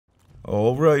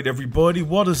Alright everybody,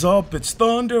 what is up? It's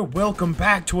Thunder. Welcome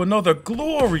back to another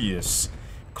glorious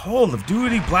Call of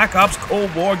Duty Black Ops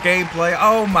Cold War gameplay.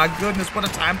 Oh my goodness, what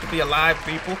a time to be alive,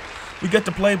 people. We get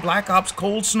to play Black Ops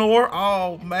Cold Snore.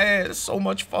 Oh man, it's so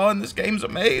much fun. This game's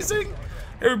amazing.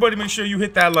 Everybody make sure you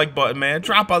hit that like button, man.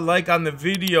 Drop a like on the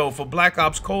video for Black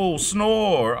Ops Cold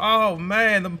Snore. Oh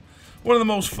man, one of the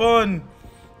most fun,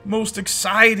 most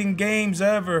exciting games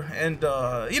ever. And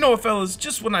you know what, fellas,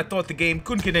 just when I thought the game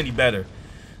couldn't get any better,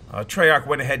 Treyarch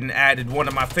went ahead and added one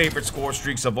of my favorite score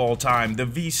streaks of all time, the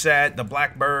VSAT, the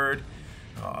Blackbird,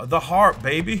 the HARP,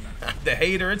 baby. The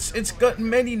hater. It's got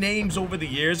many names over the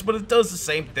years, but it does the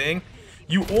same thing.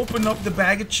 You open up the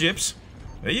bag of chips.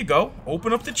 There you go.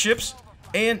 Open up the chips,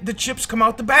 and the chips come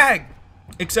out the bag.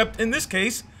 Except in this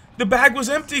case, the bag was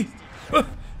empty.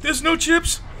 There's no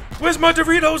chips. Where's my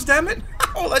Doritos, damn it?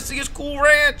 All I see is Cool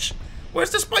Ranch. Where's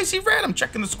the Spicy Red? I'm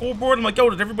checking the scoreboard. I'm like, yo,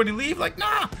 did everybody leave? Like,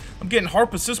 nah. I'm getting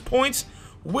HARP assist points.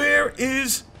 Where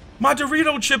is my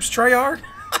Dorito chips, Treyarch?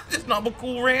 There's not a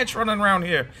Cool Ranch running around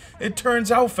here. It turns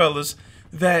out, fellas,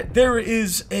 that there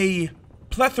is a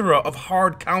plethora of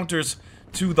hard counters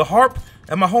to the HARP,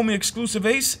 and my homie Exclusive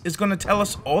Ace is going to tell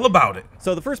us all about it.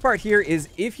 So the first part here is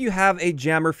if you have a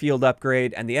jammer field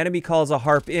upgrade and the enemy calls a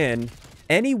HARP in,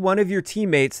 any one of your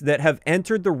teammates that have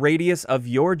entered the radius of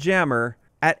your jammer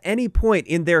at any point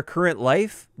in their current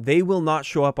life, they will not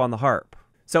show up on the HARP.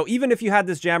 So even if you had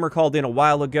this jammer called in a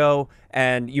while ago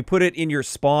and you put it in your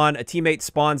spawn, a teammate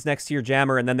spawns next to your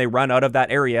jammer and then they run out of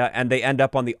that area and they end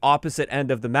up on the opposite end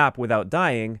of the map without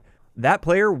dying, that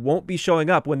player won't be showing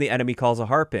up when the enemy calls a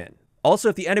HARP in. Also,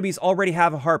 if the enemies already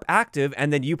have a HARP active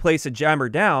and then you place a jammer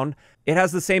down, it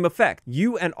has the same effect.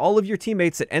 You and all of your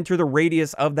teammates that enter the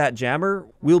radius of that jammer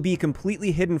will be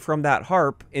completely hidden from that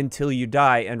HARP until you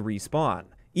die and respawn,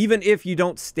 even if you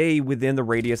don't stay within the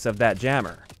radius of that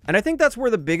jammer. And I think that's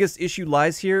where the biggest issue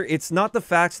lies here. It's not the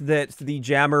fact that the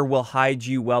jammer will hide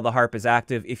you while the HARP is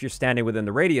active if you're standing within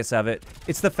the radius of it.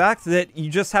 It's the fact that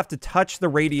you just have to touch the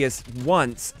radius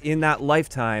once in that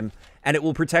lifetime and it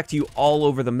will protect you all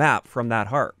over the map from that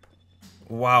HARP.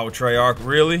 Wow, Treyarch,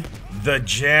 really? The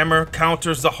jammer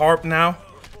counters the HARP now?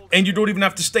 And you don't even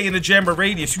have to stay in the jammer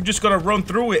radius. You just gotta run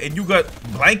through it and you got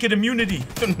blanket immunity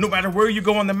no matter where you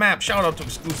go on the map. Shout out to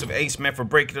Exclusive Ace, man, for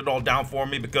breaking it all down for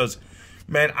me because,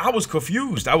 man, I was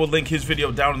confused. I will link his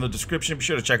video down in the description. Be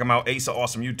sure to check him out. Ace, an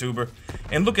awesome YouTuber.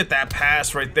 And look at that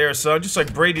pass right there, son. Just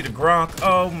like Brady to Gronk.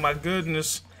 Oh, my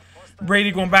goodness.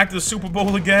 Brady going back to the Super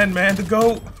Bowl again, man. The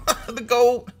GOAT. The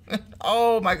GOAT.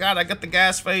 Oh, my God. I got the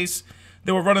gas face.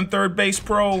 They were running third base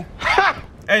pro.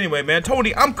 Anyway, man,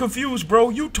 Tony, I'm confused, bro.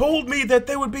 You told me that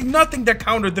there would be nothing that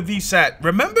countered the VSAT.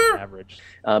 Remember? Average.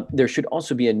 There should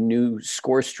also be a new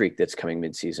score streak that's coming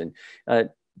mid-season.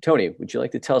 Tony, would you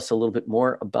like to tell us a little bit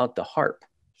more about the HARP?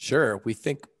 Sure. We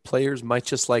think players might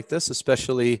just like this,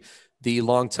 especially the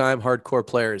longtime hardcore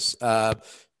players.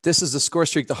 This is the score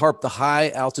streak, the HARP, the high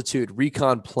altitude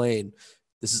recon plane.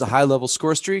 This is a high level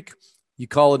score streak. You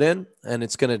call it in and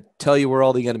it's going to tell you where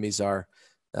all the enemies are.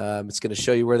 It's going to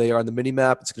show you where they are on the mini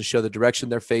map. It's going to show the direction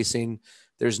they're facing.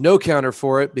 There's no counter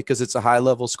for it because it's a high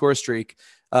level score streak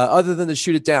other than to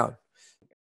shoot it down.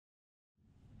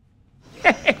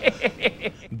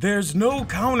 There's no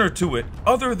counter to it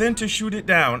other than to shoot it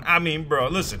down. I mean, bro,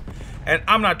 listen. And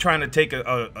I'm not trying to take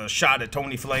a shot at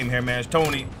Tony Flame here, man.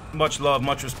 Tony, much love,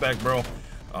 much respect, bro.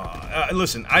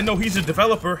 Listen, I know he's a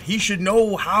developer. He should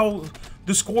know how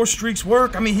the score streaks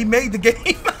work. I mean, he made the game.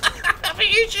 I mean,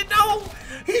 he should know.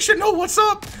 He should know what's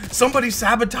up. Somebody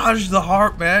sabotaged the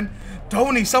HARP, man.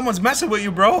 Tony, someone's messing with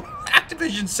you, bro.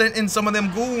 Activision sent in some of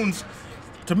them goons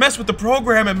to mess with the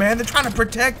programming, man. They're trying to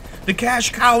protect the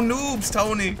cash cow noobs,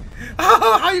 Tony.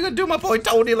 Oh, how you gonna do my boy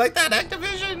Tony like that,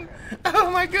 Activision?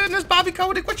 Oh my goodness, Bobby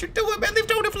Kotick, what you doing, man? Leave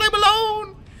Tony Flame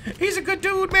alone. He's a good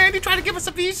dude, man. He tried to give us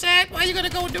a VSAT. Why you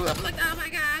gonna go do it? I'm like, oh my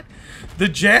God. The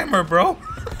jammer, bro.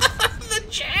 The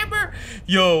jammer.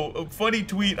 Yo, a funny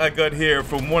tweet I got here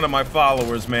from one of my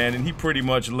followers, man, and he pretty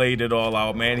much laid it all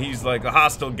out, man. He's like a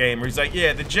hostile gamer. He's like,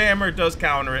 yeah, the jammer does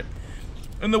counter it.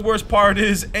 And the worst part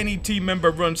is any team member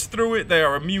runs through it, they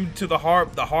are immune to the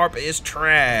HARP. The HARP is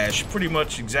trash. Pretty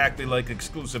much exactly like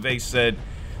Exclusive Ace said.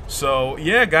 So,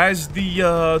 yeah, guys,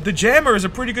 the jammer is a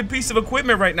pretty good piece of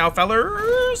equipment right now,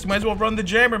 fellas. You might as well run the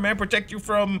jammer, man. Protect you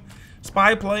from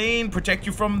spy plane, protect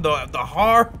you from the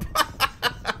HARP.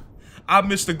 I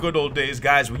miss the good old days,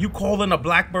 guys, when you call in a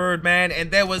Blackbird, man,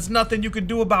 and there was nothing you could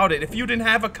do about it. If you didn't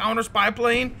have a counter spy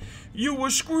plane, you were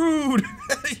screwed.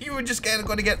 You were just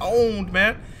going to get owned,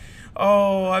 man.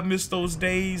 Oh, I miss those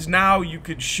days. Now you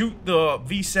could shoot the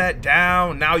VSAT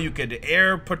down. Now you could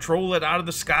air patrol it out of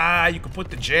the sky. You could put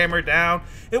the jammer down.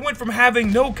 It went from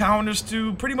having no counters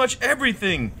to pretty much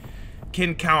everything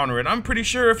can counter it. I'm pretty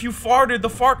sure if you farted, the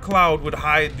fart cloud would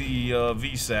hide the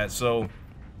VSAT. So,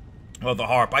 well, the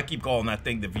HARP. I keep calling that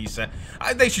thing the VSAT.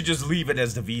 They should just leave it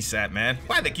as the VSAT, man.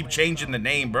 Why they keep changing the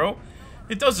name, bro?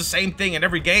 It does the same thing in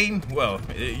every game. Well,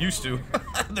 it used to.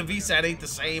 The VSAT ain't the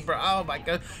same, bro. Oh, my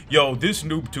God. Yo, this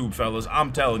noob tube, fellas,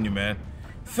 I'm telling you, man.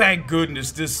 Thank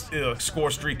goodness this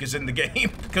score streak is in the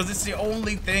game. Because it's the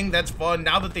only thing that's fun.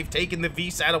 Now that they've taken the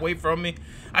VSAT away from me,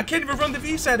 I can't even run the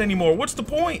VSAT anymore. What's the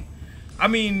point? I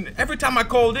mean, every time I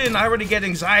called in, I already get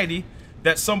anxiety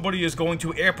that somebody is going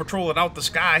to air patrol it out the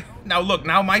sky. Now, look,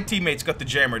 now my teammates got the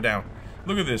jammer down.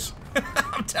 Look at this.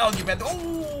 I'm telling you, man.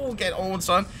 Oh, get on,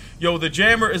 son. Yo, the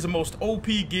jammer is the most OP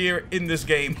gear in this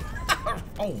game.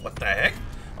 Oh, what the heck?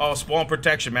 Oh, spawn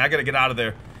protection, man. I gotta get out of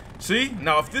there. See?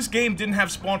 Now, if this game didn't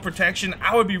have spawn protection,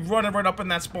 I would be running right up in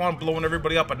that spawn, blowing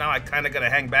everybody up, but now I kind of gotta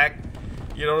hang back.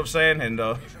 You know what I'm saying? And,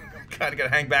 kind of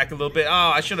gotta hang back a little bit. Oh,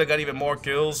 I should have got even more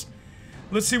kills.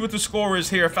 Let's see what the score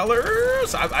is here,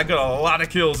 fellas. I got a lot of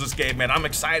kills this game, man. I'm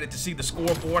excited to see the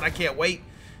scoreboard. I can't wait.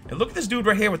 And look at this dude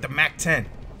right here with the MAC-10.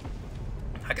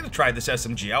 I gotta try this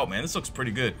SMG out, man. This looks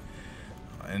pretty good.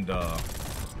 And,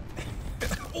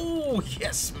 oh,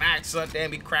 yes, Max, son.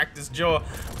 Damn, he cracked his jaw.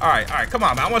 All right, come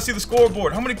on, man. I want to see the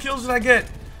scoreboard. How many kills did I get?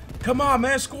 Come on,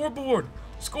 man. Scoreboard.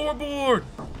 Scoreboard.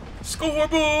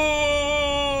 Scoreboard.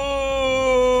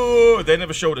 They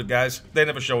never showed it, guys. They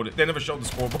never showed it. They never showed the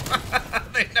scoreboard.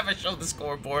 They never showed the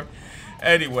scoreboard.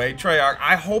 Anyway, Treyarch,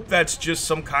 I hope that's just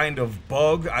some kind of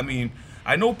bug. I mean,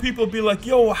 I know people be like,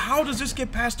 yo, how does this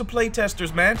get past the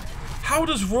playtesters, man? How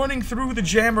does running through the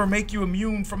jammer make you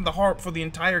immune from the HARP for the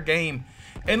entire game?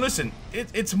 And listen,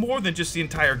 it's more than just the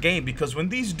entire game, because when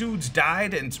these dudes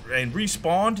died and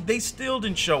respawned, they still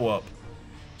didn't show up.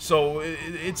 So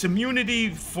it's immunity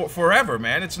for forever,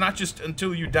 man. It's not just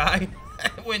until you die.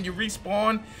 When you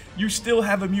respawn, you still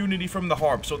have immunity from the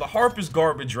HARP. So the HARP is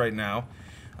garbage right now.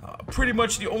 Pretty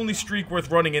much the only streak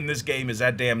worth running in this game is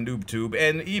that damn noob tube,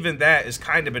 and even that is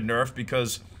kind of been nerfed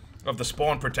because of the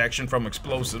spawn protection from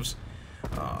explosives.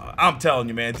 I'm telling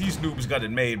you, man, these noobs got it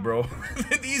made, bro.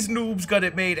 These noobs got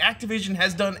it made. Activision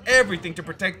has done everything to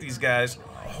protect these guys.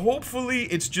 Hopefully,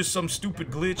 it's just some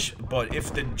stupid glitch, but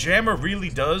if the jammer really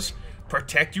does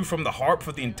protect you from the HARP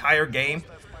for the entire game,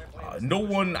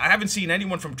 I haven't seen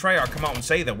anyone from Treyarch come out and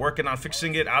say they're working on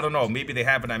fixing it. I don't know, maybe they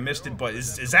haven't, I missed it, but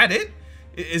is that it?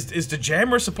 Is the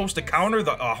jammer supposed to counter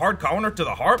the hard counter to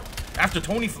the HARP? After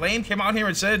Tony Flame came out here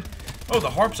and said, oh, the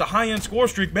HARP's a high-end score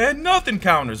streak, man, nothing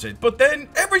counters it. But then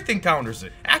everything counters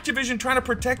it. Activision trying to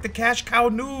protect the cash cow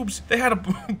noobs. They had to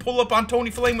pull up on Tony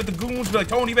Flame with the goons, be like,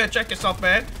 Tony, you better check yourself,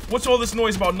 man. What's all this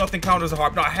noise about nothing counters the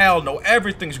HARP? No, hell no,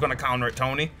 everything's gonna counter it,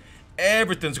 Tony.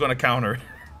 Everything's gonna counter it.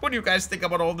 What do you guys think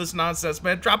about all this nonsense,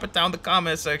 man? Drop it down in the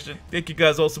comment section. Thank you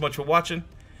guys all so much for watching,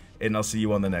 and I'll see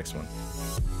you on the next one.